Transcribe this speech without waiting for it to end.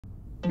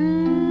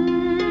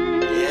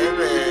Yeah,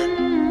 man.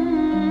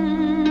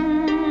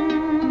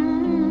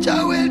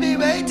 Jah will be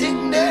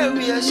waiting there,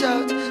 we a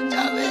shout.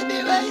 Jah will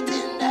be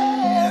waiting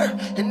there.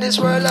 In this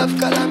world of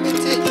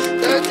calamity,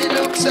 dirty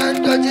looks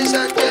and grudges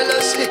and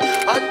jealousy,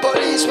 and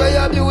police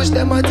where abuse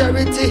them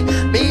authority.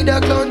 Me the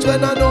clowns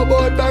when I know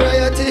about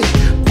variety.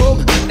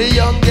 Boom, the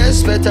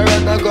youngest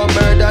veteran I go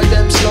murder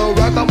them slow.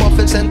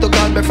 Ragamuffin sent to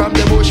call me from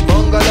the bush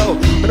bungalow.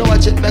 When I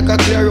watch it make a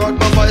clear out,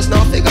 my voice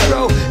now figure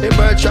out.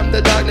 Emerge from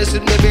the darkness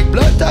with me big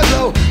blood to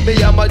glow. Me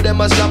hammer them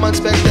a slam and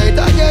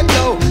spectator get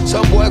low.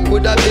 Some boy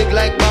coulda big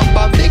like Bam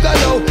Bam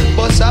Bigelow.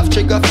 Bust off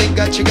trigger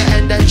finger, trigger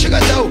and then trigger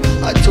toe.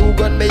 A two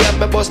gun me up,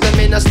 me bust them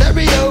in a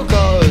stereo.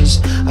 Cause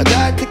I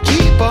got to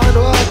keep on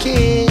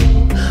walking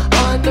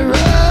on the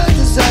road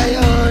to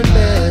Zion,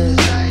 man.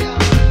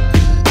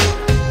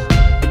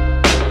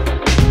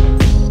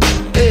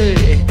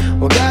 Hey,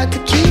 we got to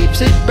keep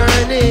it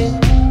burning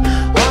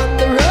on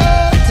the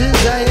road to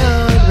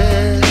Zion,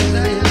 man.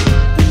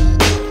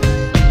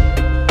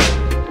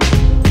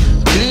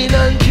 Clean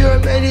and pure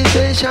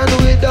meditation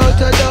without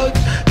a doubt.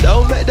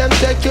 Don't make them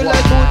take you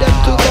like who them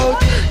took out.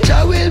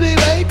 Jah will be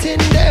waiting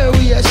there,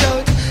 we a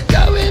shout.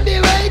 Jah will be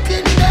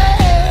waiting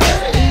there.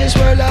 In this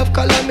world of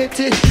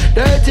calamity,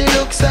 dirty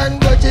looks and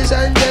grudges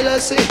and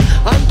jealousy,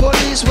 and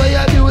police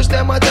where abuse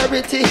them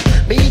authority.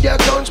 Media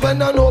clowns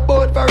when I know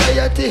about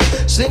variety.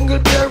 Single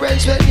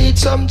parents when need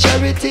some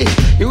charity.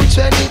 Youths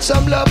when need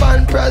some love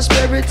and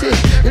prosperity.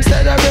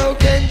 Instead of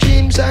broken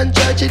dreams and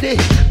tragedy,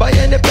 by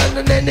any plan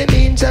and any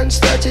means and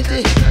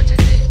strategy.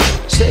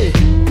 Say,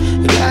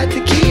 you got to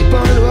keep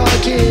on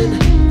walking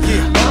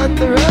on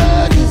the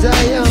road to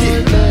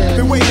Zion, man.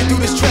 Been waiting to do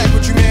this track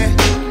with you, man.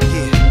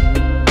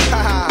 Yeah,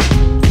 haha,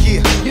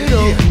 yeah. You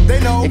know, yeah. They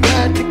know. you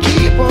got to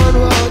keep on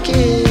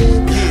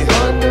walking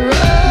on the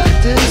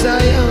road to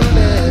Zion,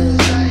 man.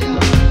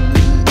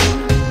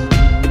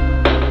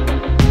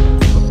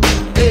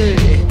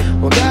 Hey,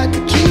 we got to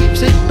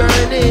keep it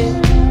burning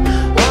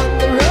on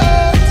the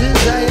road to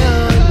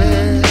Zion,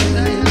 man.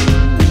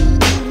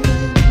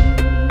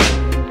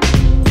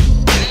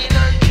 Clean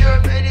and pure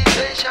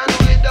meditation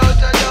without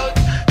a doubt.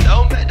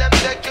 Don't make them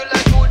take you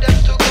like who them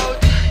took out.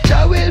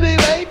 Jah will be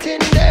waiting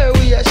there,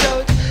 we a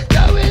shout.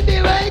 Jah will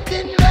be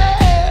waiting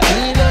there.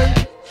 Clean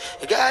and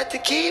you got to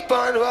keep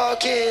on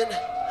walking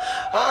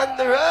on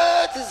the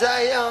road to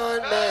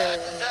Zion, man.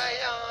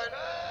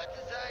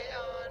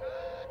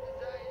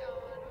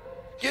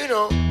 You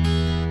know.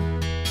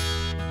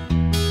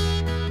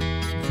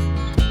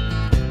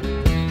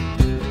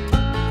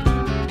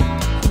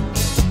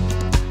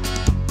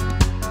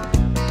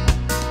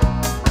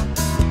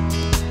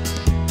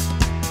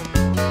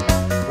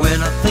 When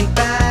I think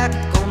back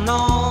on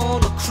all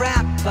the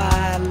crap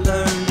I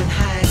learned in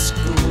high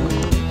school,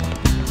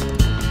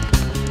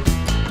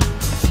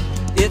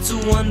 it's a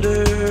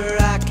wonder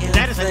I can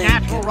That is a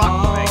natural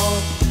rock boy.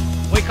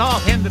 We call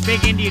him the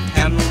Big Indian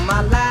And King.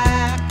 my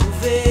lack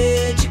of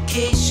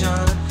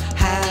education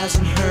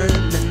hasn't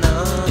hurt me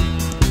none.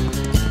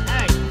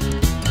 Hey,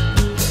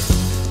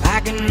 I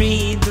can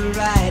read the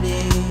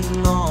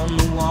writing on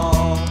the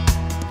wall.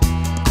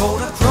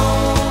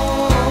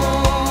 Kodachrome,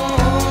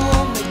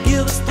 they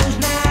give us those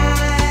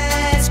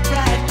nice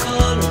bright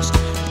colors,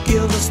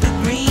 give us the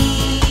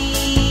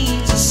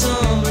greens of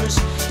summers,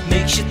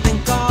 makes you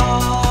think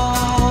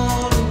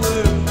all the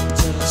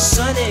words of a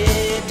sunny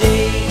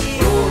day.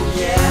 Oh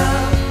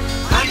yeah,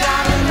 I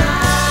got an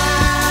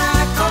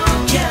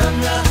Nikon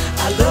camera,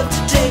 I love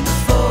to take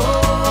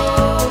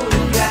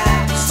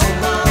photographs, so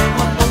I'm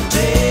gonna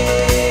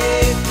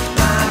take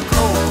my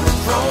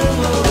Kodachrome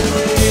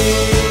away.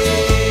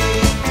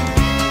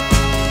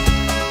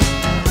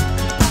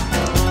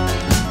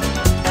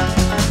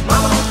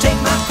 Mama don't take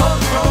my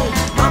Kodachrome,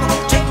 Mama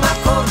don't take my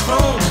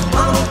Kodachrome,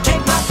 Mama don't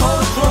take my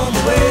Kodachrome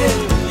away.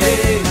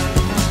 Yeah.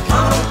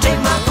 Mama don't take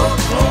my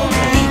Kodachrome,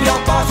 leave your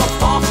boss so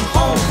far from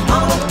home.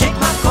 Mama don't take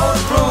my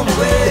Kodachrome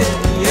away.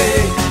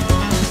 Yeah.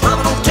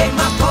 Mama don't take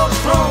my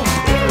Kodachrome.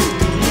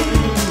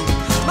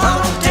 Mama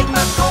don't take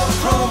my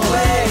Kodachrome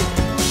away.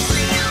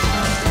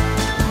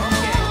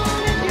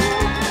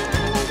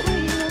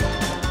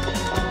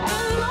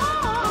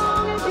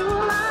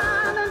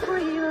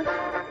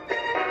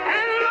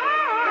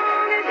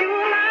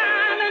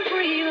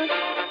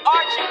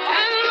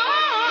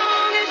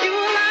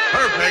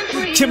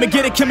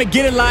 Can we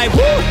get it like,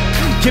 woo?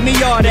 Give me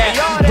all that.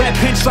 Red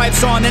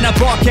pinstripes on and a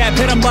ball cap.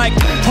 Hit 'em like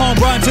home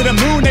run to the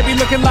moon. They be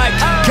looking like,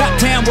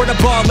 goddamn, where the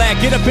ball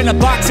at? Get up in the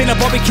box, ain't a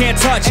ball we can't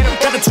touch.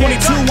 Got the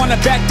 22 on the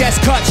back, that's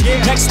clutch.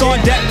 Next on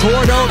deck,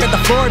 Gordo, got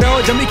the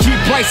Florida. Then we keep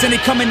Bryce and he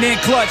coming in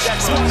clutch.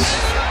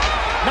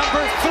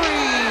 number 3,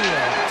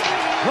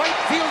 right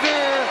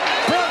fielder,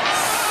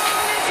 Bryce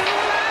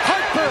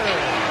Harper.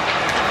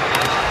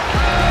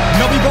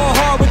 No, we ball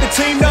hard with the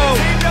team, though.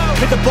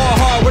 Hit the ball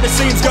hard where the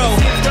seams go.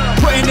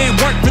 Putting in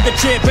work for the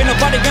chip, ain't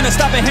nobody gonna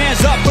stop it.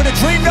 Hands up for the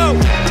dream, no.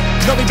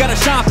 No, we gotta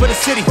shine for the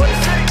city.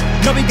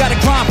 No, we gotta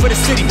grind for the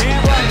city.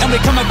 And we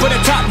coming for the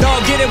top,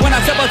 dog. Get it when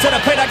I step up to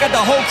the plate, I got the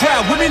whole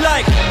crowd with me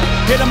like.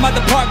 Hit 'em at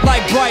the park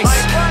like Bryce.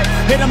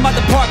 Hit 'em at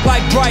the park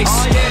like Bryce.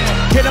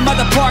 Hit 'em at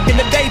the park in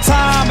the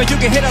daytime, and you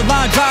can hit a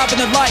line drive in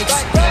the lights.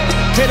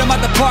 Hit 'em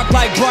at the park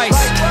like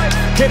Bryce.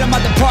 Hit 'em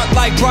at the park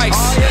like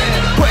Bryce.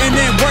 Putting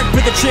in work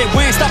for the chip,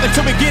 we ain't stopping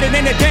till we get it,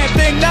 ain't a damn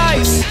thing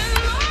nice.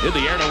 In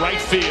the air to right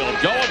field,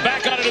 going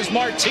back on it is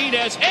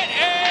Martinez. It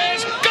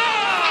is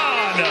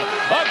gone!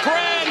 A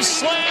grand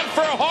slam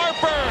for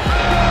Harper.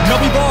 No,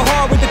 we ball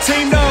hard with the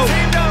team, no.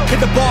 Hit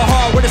the ball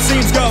hard where the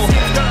seams go.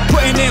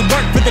 Putting in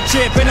work for the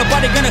chip, ain't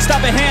nobody gonna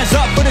stop it. Hands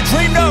up for the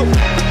dream, no.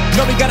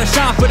 No, we gotta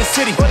shine for the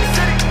city.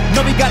 No,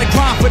 we gotta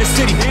grind for the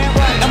city.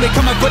 And we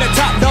coming for the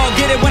top, dog.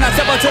 Get it when I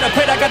step up to the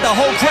plate, I got the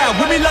whole crowd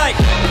with me like.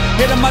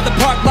 Hit 'em at the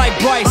park like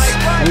Bryce.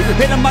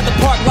 Hit 'em at the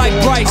park like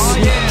Bryce.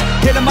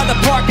 Hit 'em at the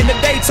park in the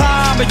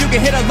daytime, and you can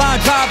hit a line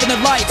drive in the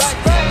lights.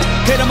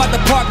 Hit 'em at the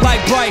park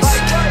like Bryce.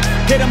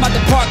 Hit 'em at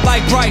the park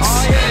like Bryce.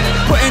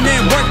 Putting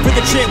in work for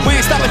the chip, we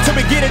ain't stopping till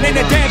we get it, ain't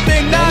a damn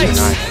thing nice.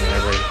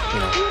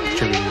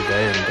 Contributed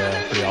today, and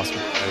pretty awesome.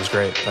 It was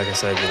great. Like I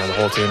said, the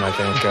whole team, I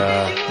think,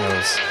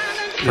 was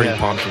pretty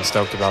pumped and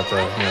stoked about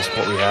the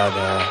support we had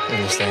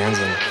in the stands,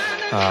 and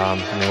I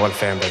mean, what a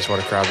fan base, what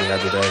a crowd we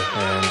had today,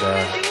 and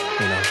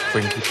if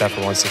we can keep that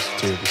for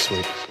 162, it'd be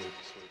sweet.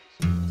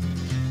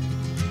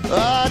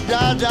 Da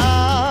da da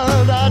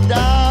da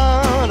da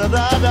da da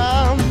da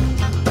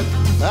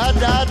da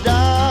da da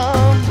da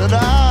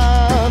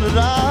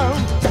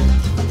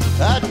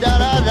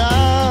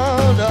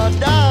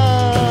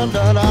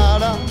da da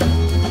da.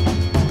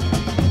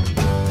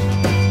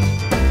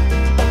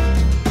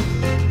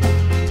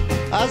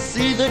 I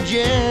see the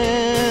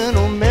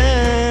gentleman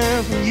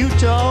from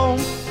Utah,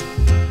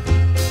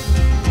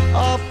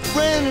 a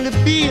friendly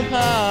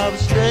beehive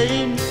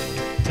state.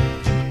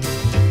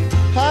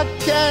 How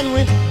can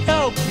we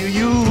help you,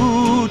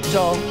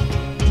 Utah?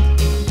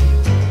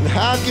 And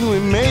how can we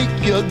make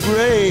you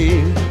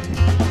great?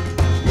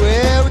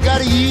 Well, we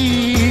gotta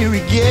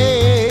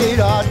irrigate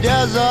our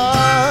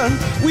desert.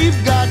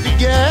 We've got to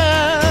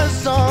get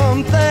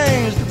some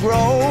things to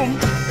grow.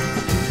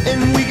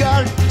 And we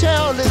gotta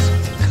tell this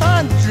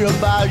country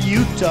about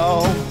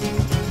Utah,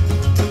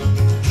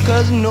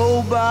 'cause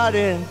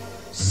nobody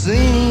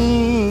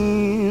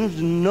seems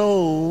to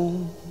know.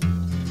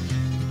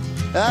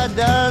 Da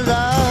da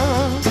da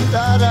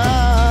da da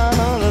da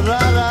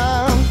da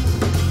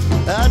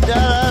da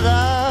da da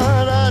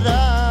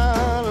da.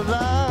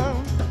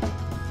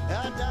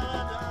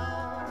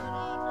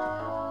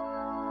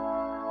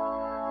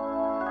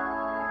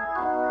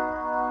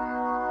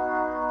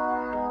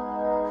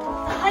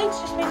 The heights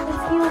just make me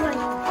feel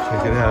like.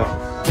 Check it out.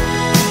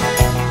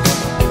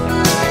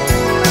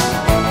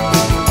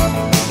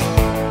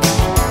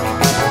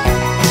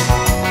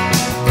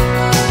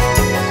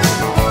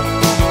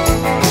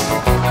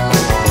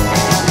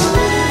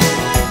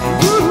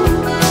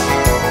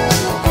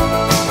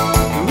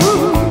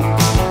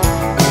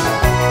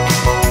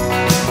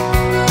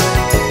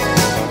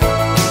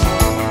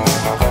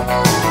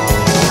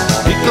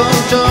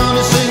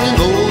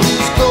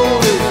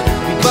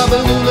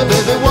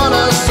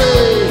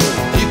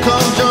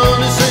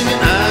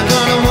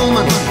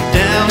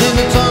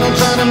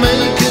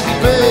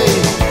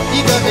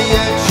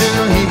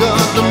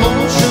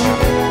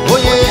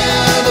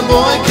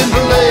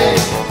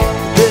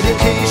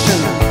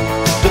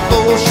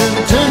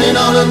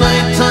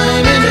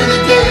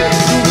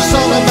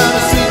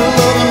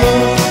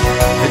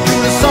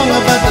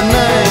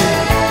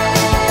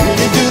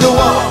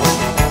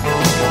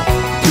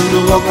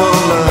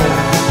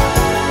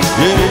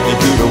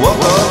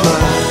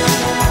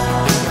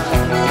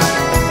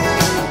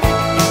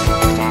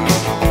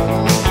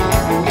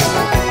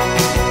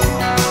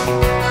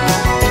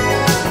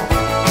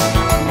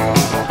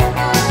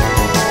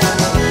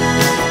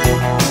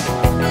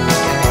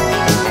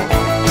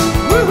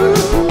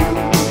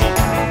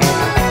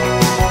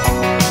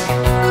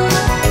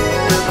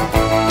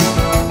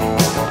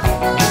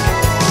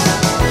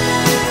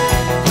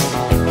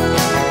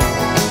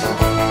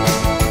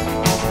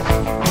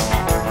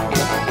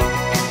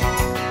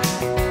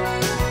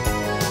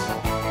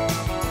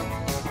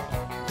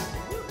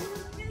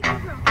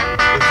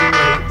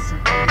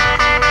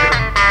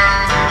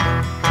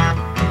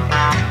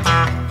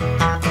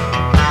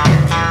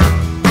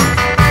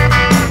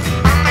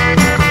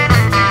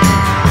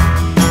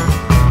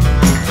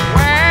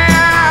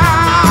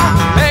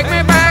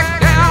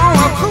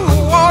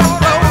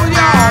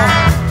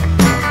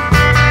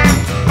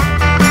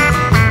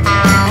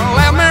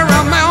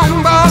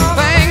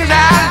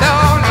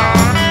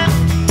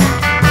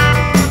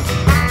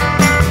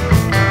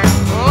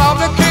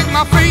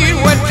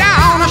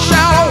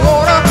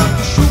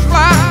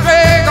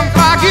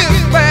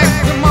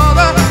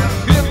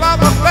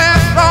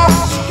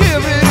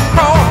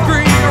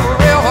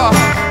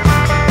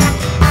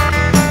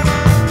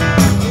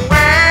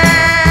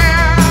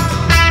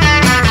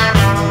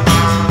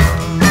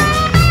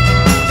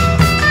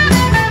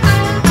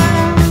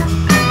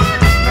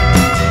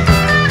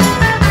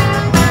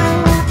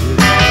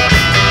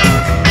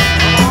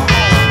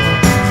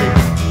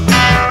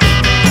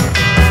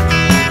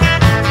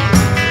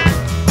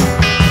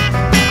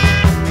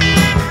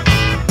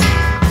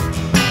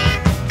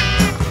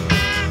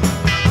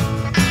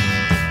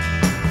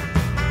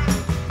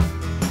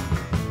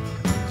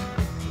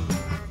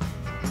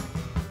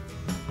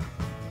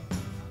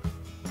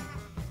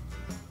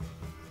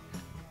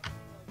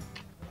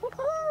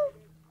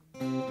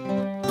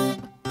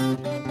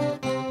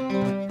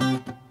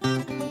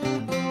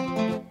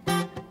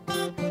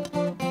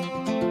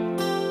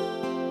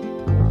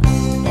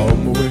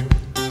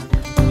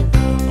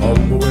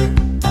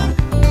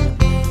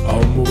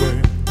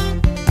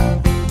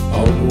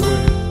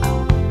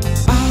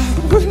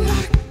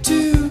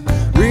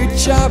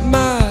 out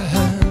my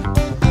hand.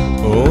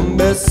 Oh,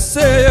 me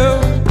say you,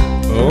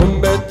 oh,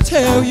 me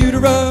tell you to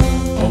run.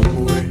 On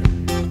my way,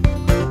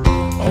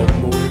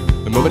 on my way.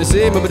 Nobody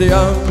say, nobody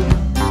on.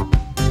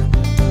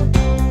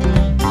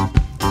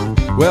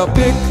 Well,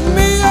 pick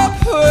me up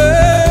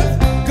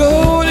with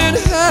golden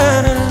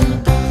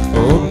hand.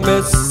 Oh,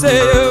 me say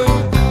you,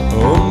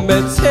 oh, me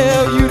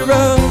tell you to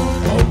run.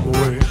 On my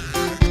way,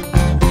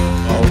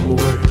 on my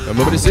way.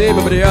 Nobody say,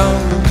 nobody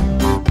on.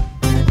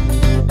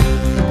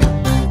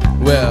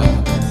 Well,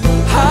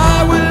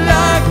 I would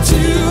like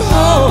to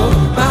hold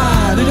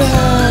my little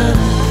hand.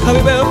 How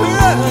we will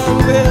run,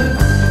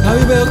 how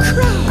we will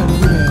cry.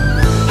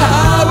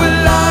 I would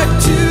like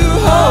to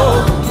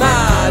hold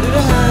my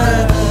little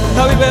hand.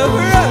 How we will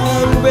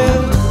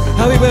run,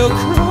 how we will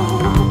cry.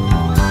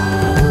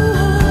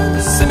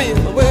 Send me in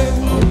my way,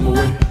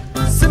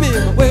 send me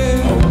in my way,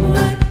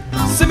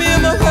 send me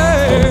in my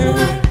way,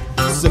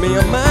 send me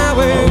on my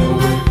way,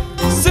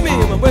 send me in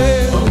my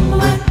way,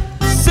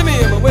 send me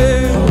in my way.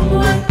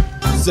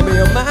 Send me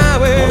on my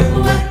way.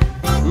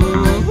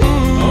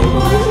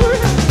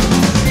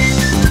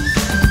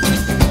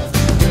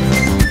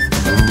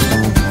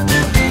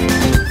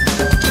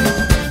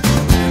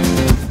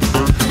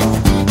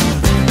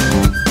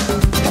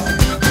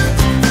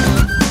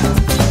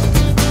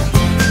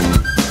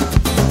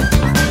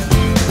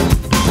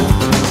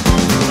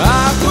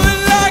 I would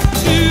like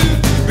to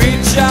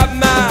reach out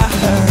my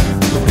hand.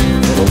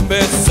 Oh,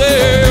 me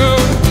say,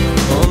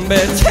 oh, me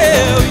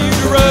tell you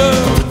to run.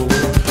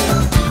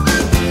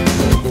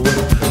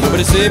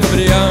 Nobody say,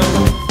 nobody on.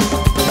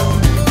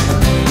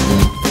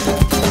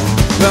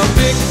 Well,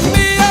 pick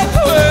me up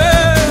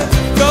with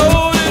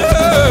golden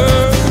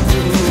hair.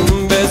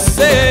 Me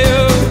say,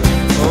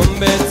 oh,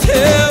 me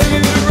tell you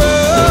to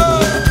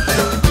run.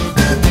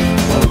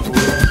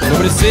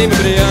 Nobody say,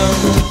 nobody on.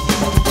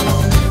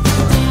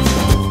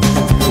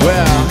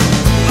 Well,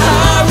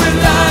 I would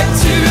like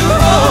to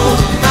hold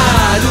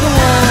my little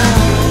hand.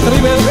 How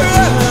you will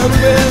run,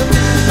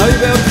 how you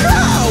will